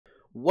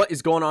What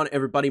is going on,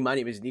 everybody? My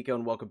name is Nico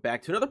and welcome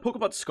back to another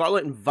Pokemon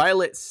Scarlet and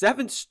Violet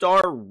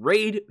 7-star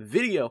raid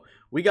video.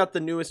 We got the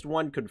newest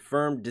one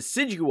confirmed.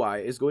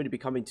 Decidueye is going to be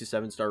coming to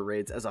 7-star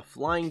raids as a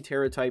Flying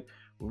Tera Type.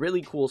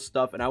 Really cool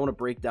stuff, and I want to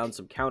break down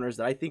some counters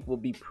that I think will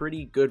be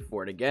pretty good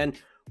for it. Again,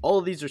 all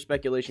of these are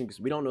speculation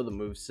because we don't know the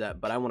move set,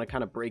 but I want to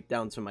kind of break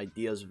down some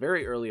ideas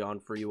very early on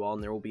for you all,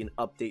 and there will be an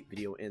update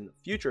video in the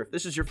future. If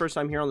this is your first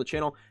time here on the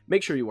channel,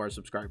 make sure you are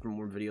subscribed for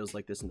more videos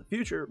like this in the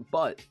future,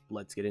 but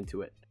let's get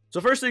into it. So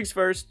first things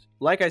first,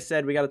 like I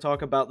said, we got to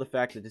talk about the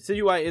fact that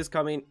Decidueye is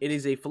coming. It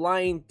is a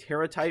Flying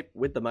Tera Type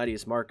with the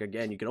Mightiest Mark.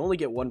 Again, you can only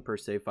get one per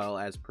save file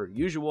as per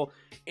usual,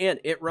 and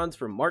it runs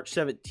from March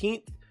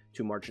 17th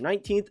to March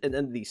 19th, and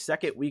then the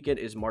second weekend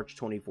is March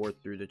 24th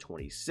through the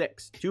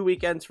 26th. 2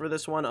 weekends for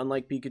this one,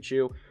 unlike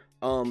Pikachu.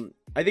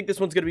 I think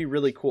this one's going to be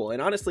really cool,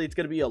 and honestly, it's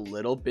going to be a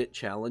little bit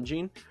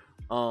challenging.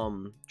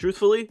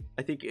 Truthfully,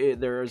 I think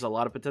there is a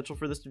lot of potential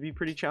for this to be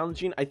pretty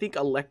challenging. I think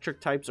electric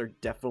types are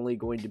definitely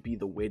going to be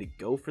the way to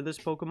go for this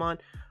Pokemon.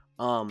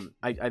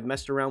 I've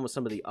messed around with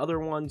some of the other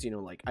ones, you know,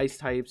 like ice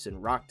types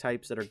and rock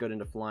types that are good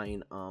into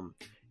flying.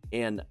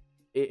 And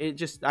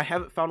I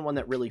haven't found one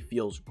that really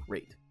feels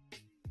great.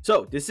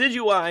 So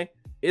Decidueye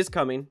is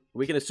coming.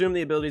 We can assume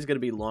the ability is going to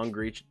be long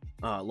reach,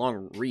 not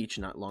long reach.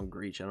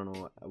 I don't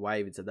know why I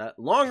even said that.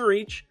 Long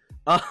reach.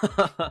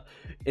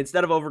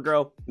 Instead of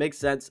overgrow. Makes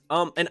sense.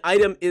 An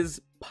item is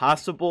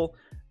possible.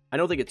 I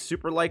don't think it's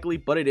super likely,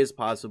 but it is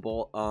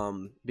possible,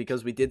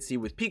 because we did see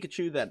with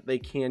Pikachu that they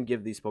can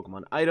give these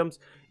Pokemon items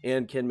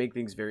and can make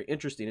things very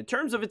interesting. In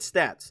terms of its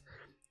stats,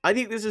 I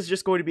think this is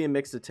just going to be a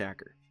mixed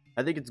attacker.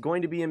 I think it's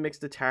going to be a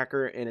mixed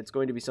attacker, and it's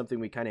going to be something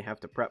we kind of have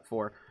to prep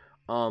for.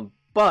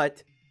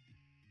 But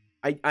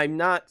I'm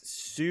not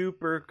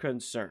super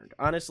concerned.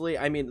 Honestly,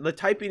 I mean, the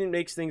typing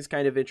makes things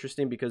kind of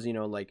interesting because, you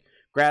know, like,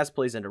 grass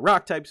plays into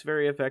rock types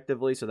very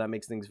effectively, so that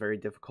makes things very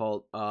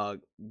difficult.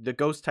 The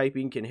ghost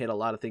typing can hit a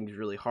lot of things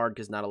really hard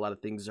because not a lot of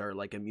things are,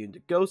 like, immune to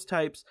ghost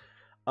types.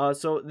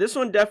 So this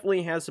one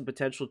definitely has the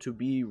potential to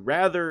be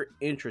rather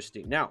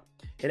interesting. Now,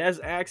 it has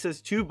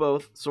access to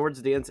both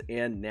Swords Dance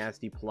and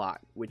Nasty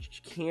Plot,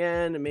 which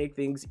can make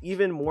things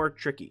even more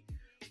tricky.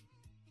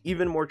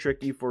 Even more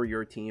tricky for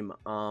your team.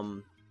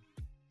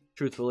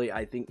 Truthfully,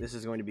 I think this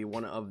is going to be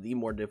one of the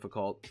more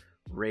difficult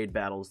raid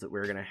battles that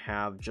we're going to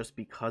have just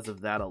because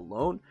of that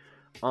alone.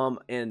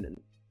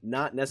 And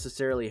not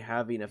necessarily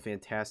having a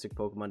fantastic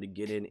Pokemon to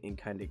get in and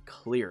kind of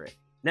clear it.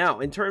 Now,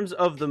 in terms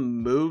of the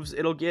moves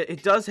it'll get,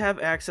 it does have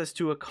access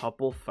to a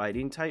couple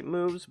fighting type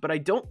moves, but I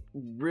don't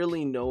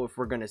really know if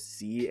we're going to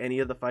see any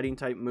of the fighting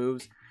type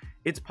moves.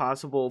 It's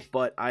possible,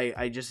 but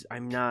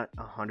I'm not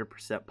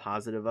 100%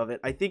 positive of it.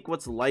 I think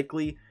what's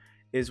likely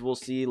is we'll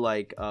see,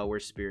 like,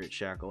 where's Spirit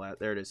Shackle at?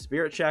 There it is.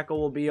 Spirit Shackle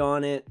will be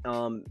on it.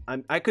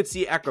 I could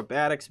see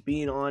Acrobatics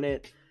being on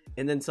it,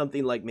 and then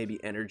something like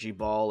maybe Energy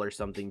Ball or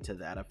something to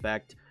that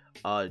effect,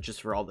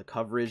 just for all the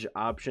coverage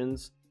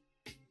options.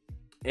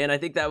 And I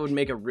think that would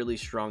make a really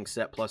strong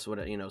set, plus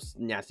what, you know,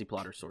 Nasty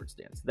Plot or Swords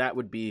Dance. That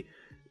would be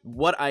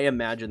what I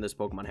imagine this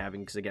Pokemon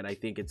having, because again, I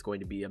think it's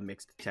going to be a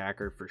mixed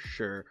attacker for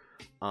sure,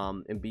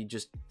 and be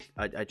just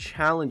a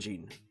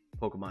challenging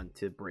Pokemon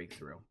to break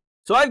through.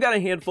 So I've got a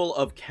handful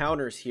of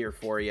counters here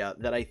for you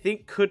that I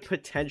think could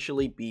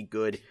potentially be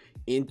good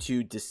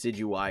into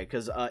Decidueye,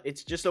 because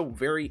it's just a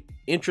very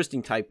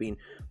interesting typing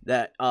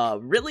that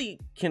really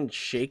can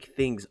shake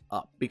things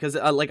up, because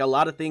like a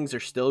lot of things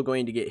are still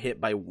going to get hit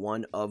by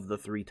one of the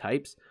three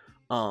types,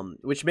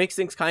 which makes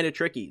things kind of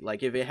tricky.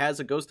 Like if it has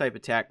a ghost type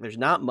attack, there's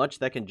not much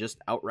that can just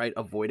outright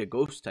avoid a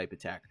ghost type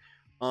attack.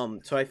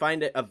 So I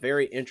find it a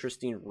very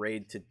interesting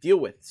raid to deal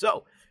with.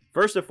 So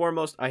first and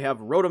foremost, I have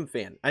Rotom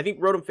Fan. I think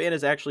Rotom Fan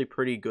is actually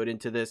pretty good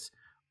into this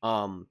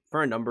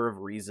for a number of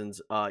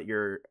reasons.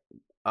 You're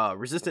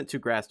resistant to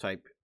grass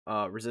type,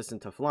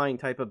 resistant to flying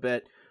type a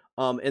bit,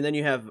 and then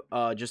you have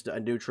just a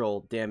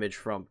neutral damage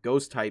from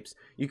ghost types.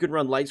 You can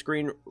run Light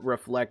Screen,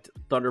 Reflect,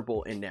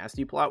 Thunderbolt, and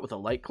Nasty Plot with a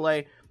Light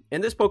Clay.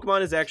 And this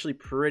Pokemon is actually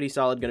pretty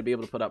solid, going to be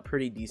able to put up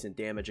pretty decent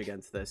damage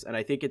against this. And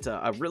I think it's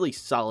a really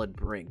solid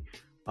bring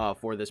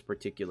for this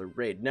particular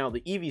raid. Now,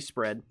 the EV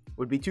spread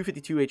would be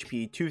 252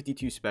 HP,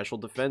 252 special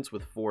defense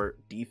with 4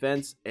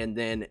 defense, and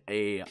then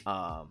a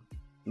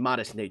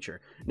modest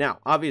nature. Now,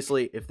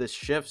 obviously, if this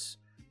shifts,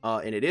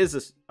 and it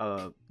is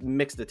a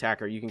mixed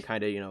attacker, you can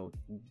kind of, you know,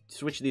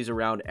 switch these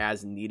around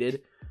as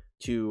needed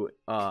to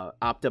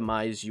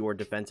optimize your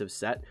defensive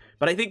set.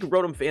 But I think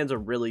Rotom Fan's a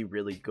really,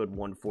 really good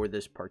one for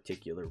this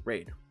particular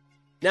raid.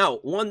 Now,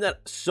 one that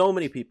so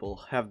many people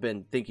have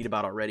been thinking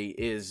about already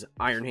is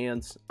Iron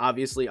Hands.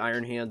 Obviously,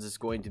 Iron Hands is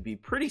going to be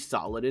pretty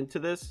solid into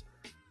this,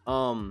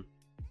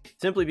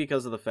 simply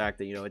because of the fact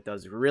that, you know, it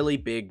does really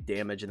big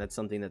damage, and that's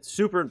something that's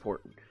super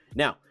important.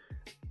 Now,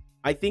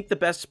 I think the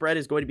best spread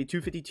is going to be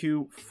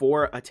 252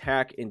 for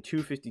attack and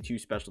 252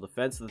 special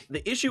defense.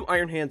 The issue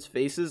Iron Hands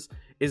faces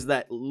is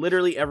that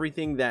literally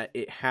everything that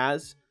it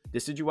has,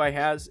 Decidueye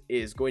has,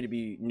 is going to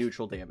be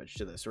neutral damage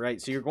to this,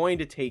 right? So you're going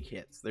to take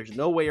hits. There's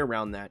no way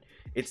around that.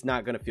 It's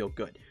not going to feel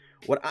good.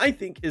 What I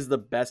think is the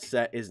best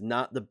set is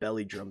not the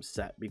belly drum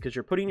set, because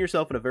you're putting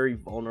yourself in a very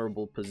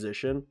vulnerable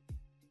position.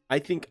 I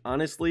think,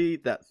 honestly,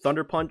 that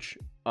Thunder Punch,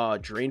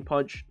 Drain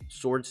Punch,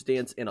 Sword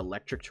Stance, and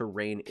Electric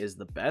Terrain is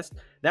the best.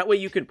 That way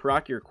you can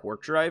proc your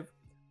Quark Drive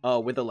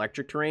with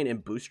Electric Terrain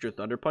and boost your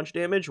Thunder Punch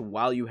damage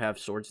while you have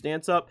Sword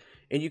Stance up.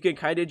 And you can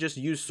kind of just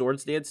use Sword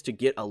Stance to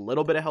get a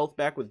little bit of health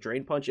back with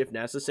Drain Punch if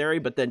necessary,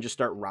 but then just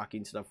start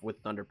rocking stuff with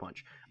Thunder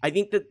Punch. I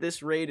think that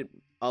this raid,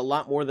 a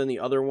lot more than the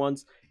other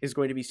ones, is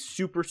going to be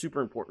super,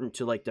 super important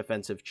to, like,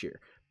 Defensive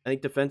Cheer. I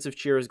think Defensive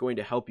Cheer is going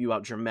to help you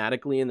out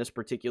dramatically in this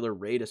particular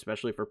raid,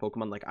 especially for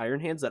Pokemon like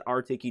Iron Hands that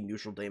are taking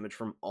neutral damage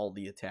from all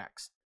the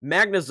attacks.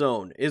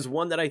 Magnezone is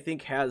one that I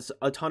think has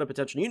a ton of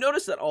potential. You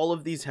notice that all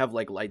of these have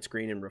like Light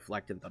Screen and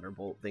Reflect and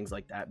Thunderbolt, things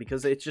like that,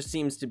 because it just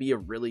seems to be a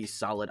really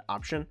solid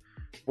option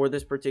for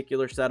this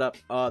particular setup.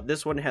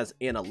 This one has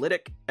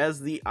Analytic as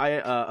the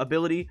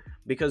ability,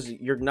 because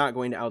you're not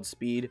going to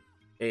outspeed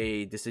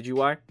a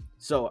Decidueye.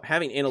 So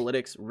having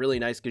Analytics, really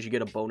nice, because you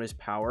get a bonus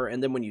power,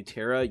 and then when you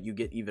Terra, you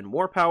get even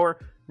more power.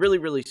 Really,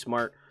 really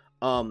smart.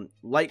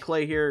 Light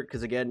Clay here,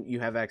 because again, you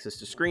have access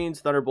to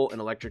screens, Thunderbolt,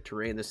 and Electric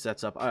Terrain. This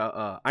sets up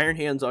Iron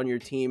Hands on your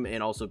team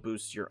and also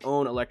boosts your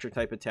own electric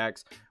type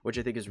attacks, which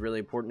I think is really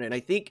important. And I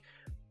think,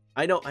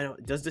 I don't,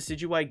 does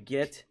Decidueye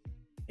get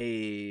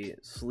a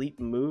sleep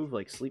move,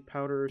 like Sleep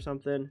Powder or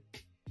something?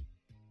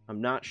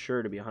 I'm not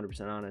sure, to be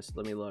 100% honest.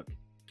 Let me look.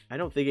 I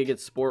don't think it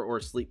gets Sport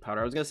or Sleep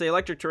Powder. I was going to say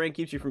Electric Terrain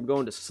keeps you from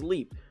going to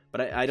sleep, but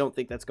I don't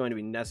think that's going to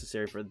be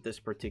necessary for this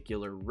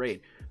particular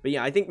raid. But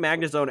yeah, I think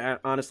Magnezone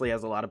honestly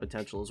has a lot of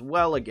potential as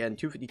well. Again,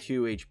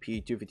 252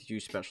 HP, 252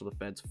 special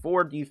defense,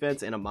 4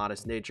 defense, and a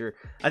modest nature.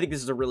 I think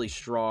this is a really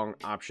strong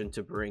option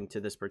to bring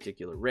to this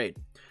particular raid.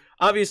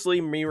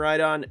 Obviously,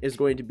 Miraidon is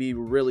going to be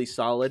really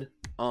solid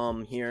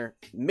here,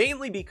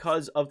 mainly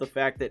because of the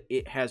fact that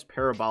it has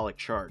Parabolic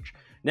Charge.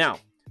 Now,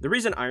 the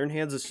reason Iron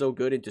Hands is so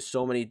good into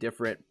so many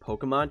different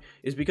Pokemon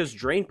is because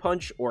Drain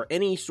Punch or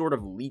any sort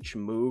of leech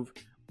move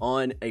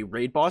on a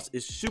raid boss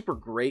is super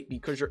great,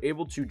 because you're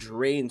able to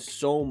drain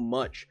so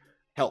much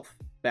health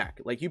back.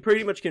 Like, you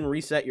pretty much can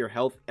reset your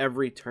health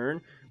every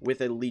turn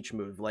with a leech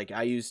move. Like,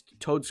 I used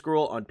Toad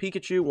Scroll on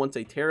Pikachu. Once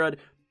I Terra'd,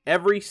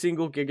 every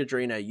single Giga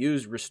Drain I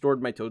used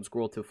restored my Toad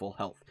Scroll to full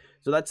health.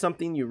 So that's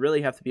something you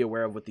really have to be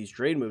aware of with these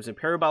drain moves, and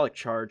Parabolic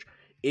Charge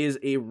is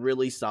a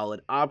really solid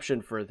option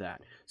for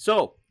that.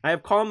 So I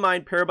have Calm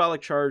Mind,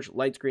 Parabolic Charge,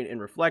 Light Screen, and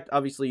Reflect.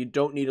 Obviously, you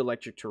don't need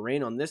Electric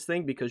Terrain on this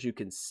thing, because you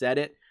can set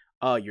it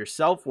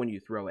yourself when you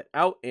throw it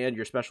out, and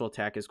your special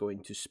attack is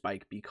going to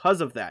spike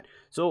because of that.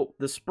 So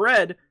the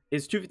spread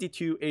is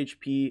 252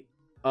 HP,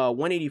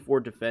 184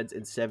 defense,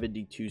 and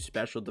 72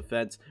 special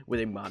defense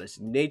with a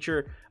modest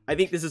nature. I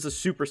think this is a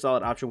super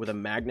solid option with a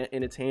magnet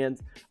in its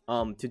hands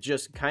to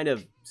just kind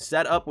of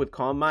set up with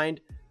Calm Mind,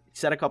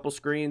 set a couple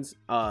screens,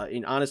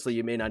 and honestly,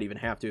 you may not even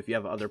have to. If you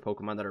have other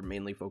Pokemon that are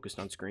mainly focused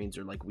on screens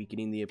or like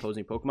weakening the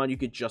opposing Pokemon, you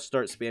could just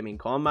start spamming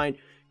Calm Mind,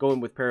 go in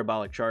with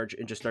Parabolic Charge,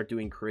 and just start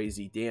doing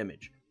crazy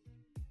damage.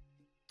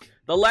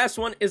 The last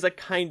one is a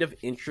kind of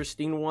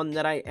interesting one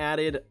that I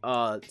added,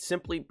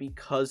 simply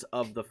because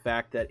of the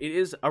fact that it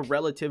is a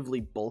relatively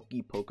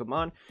bulky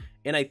Pokemon,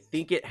 and I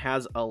think it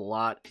has a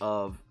lot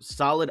of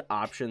solid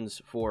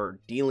options for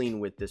dealing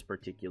with this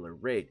particular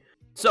raid.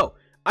 So,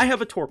 I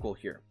have a Torkoal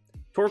here.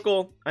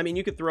 Torkoal, I mean,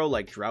 you could throw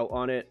like Drought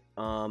on it.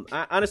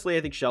 Honestly,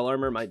 I think Shell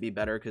Armor might be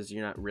better, because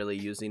you're not really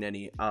using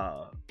any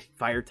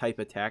fire type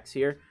attacks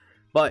here.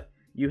 But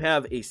you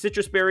have a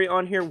Citrus Berry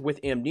on here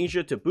with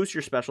Amnesia to boost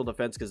your special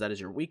defense, because that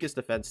is your weakest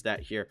defense stat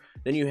here.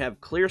 Then you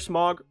have Clear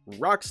Smog,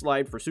 Rock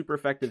Slide for super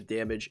effective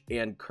damage,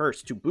 and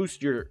Curse to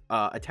boost your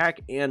attack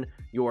and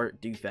your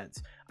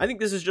defense. I think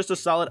this is just a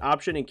solid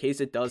option in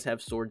case it does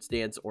have Sword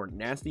Stance or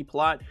Nasty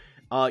Plot.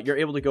 You're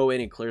able to go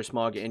in and Clear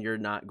Smog, and you're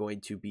not going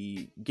to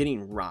be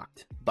getting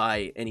rocked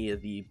by any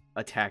of the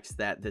attacks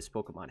that this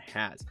Pokemon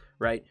has,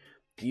 right?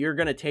 You're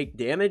going to take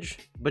damage,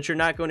 but you're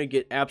not going to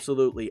get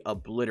absolutely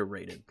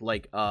obliterated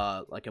like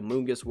a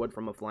Moongus would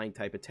from a flying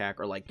type attack,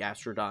 or like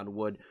Gastrodon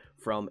would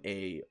from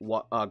a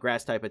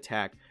grass type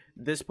attack.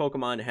 This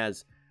Pokemon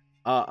has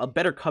a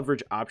better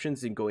coverage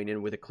options than going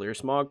in with a Clear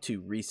Smog to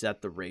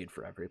reset the raid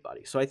for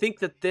everybody. So I think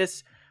that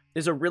this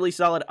is a really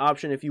solid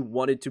option if you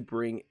wanted to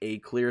bring a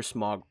Clear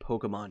Smog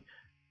Pokemon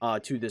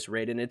to this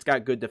raid, and it's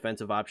got good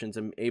defensive options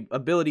and a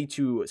ability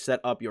to set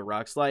up your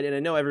Rock Slide. And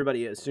I know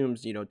everybody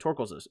assumes, you know,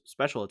 Torkoal's a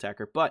special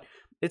attacker, but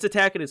its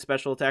attack and its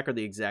special attack are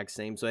the exact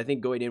same. So I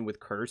think going in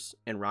with Curse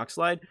and Rock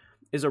Slide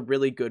is a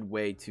really good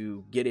way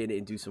to get in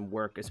and do some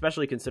work,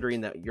 especially considering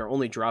that you're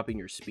only dropping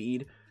your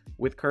speed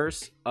with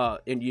Curse,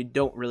 and you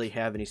don't really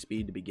have any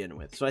speed to begin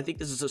with. So I think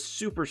this is a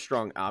super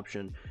strong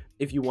option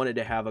if you wanted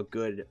to have a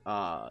good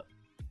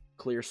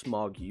Clear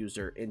Smog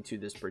user into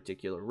this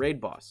particular raid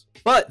boss.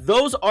 But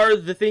those are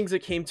the things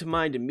that came to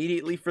mind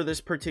immediately for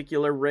this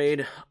particular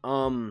raid.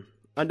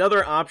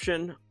 Another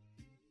option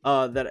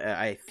that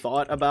I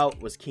thought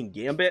about was King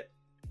Gambit.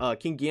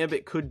 King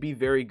Gambit could be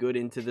very good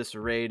into this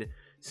raid,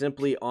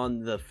 simply on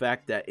the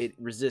fact that it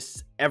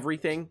resists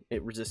everything.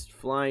 It resists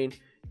flying,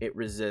 it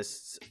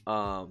resists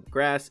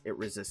grass, it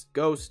resists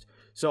ghost.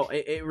 So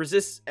it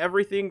resists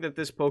everything that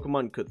this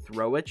Pokemon could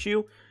throw at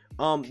you.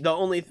 The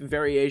only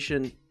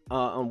variation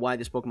on why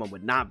this Pokemon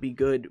would not be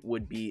good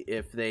would be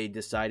if they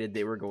decided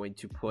they were going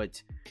to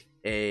put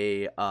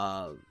a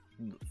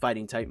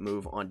fighting type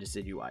move on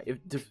Decidueye.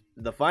 If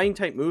the fighting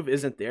type move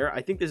isn't there,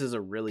 I think this is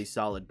a really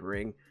solid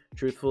bring,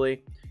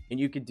 truthfully. And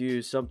you could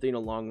do something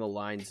along the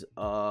lines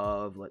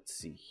of, let's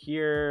see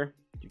here.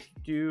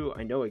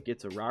 I know it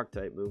gets a rock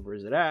type move. Where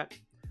is it at?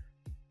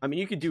 I mean,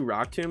 you could do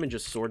Rock Tomb and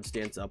just Sword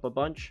Stance up a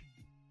bunch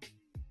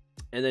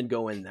and then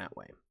go in that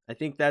way. I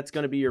think that's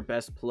going to be your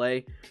best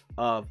play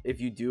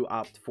if you do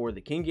opt for the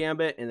King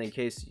Gambit, and in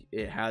case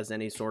it has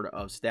any sort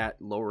of stat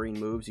lowering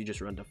moves, you just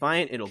run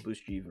Defiant. It'll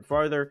boost you even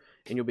farther,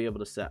 and you'll be able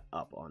to set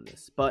up on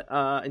this. But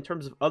in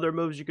terms of other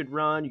moves you could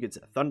run, you could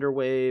set Thunder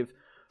Wave.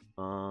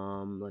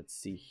 Let's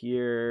see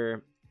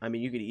here. I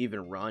mean, you could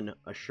even run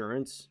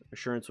Assurance.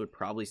 Assurance would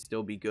probably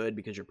still be good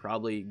because you're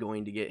probably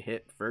going to get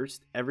hit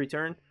first every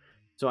turn.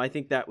 So I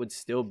think that would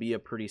still be a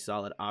pretty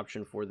solid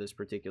option for this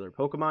particular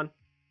Pokemon.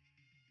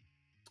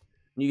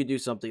 You could do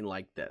something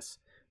like this.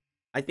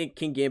 I think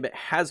King Gambit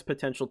has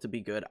potential to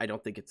be good. I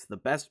don't think it's the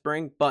best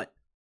bring, but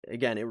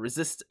again, it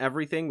resists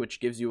everything,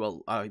 which gives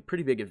you a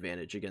pretty big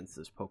advantage against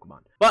this Pokemon.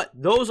 But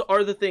those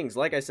are the things,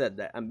 like I said,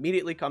 that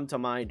immediately come to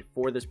mind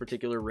for this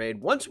particular raid.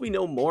 Once we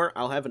know more,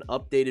 I'll have an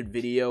updated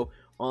video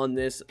on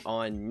this,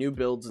 on new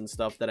builds and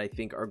stuff that I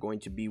think are going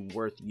to be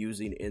worth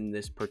using in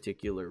this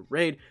particular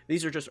raid.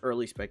 These are just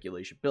early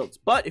speculation builds.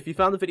 But if you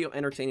found the video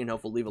entertaining and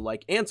helpful, leave a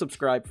like and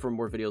subscribe for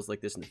more videos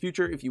like this in the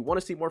future. If you want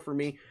to see more from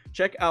me,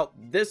 check out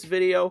this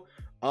video.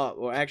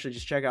 Or actually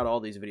just check out all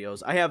these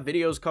videos. I have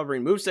videos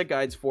covering moveset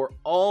guides for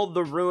all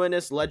the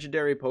ruinous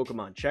legendary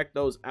Pokemon. Check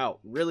those out.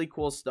 Really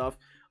cool stuff.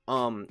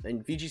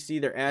 In VGC,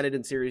 they're added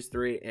in Series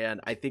 3, and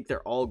I think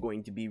they're all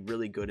going to be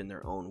really good in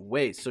their own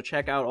ways. So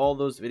check out all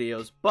those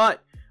videos.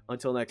 But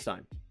until next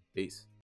time, peace.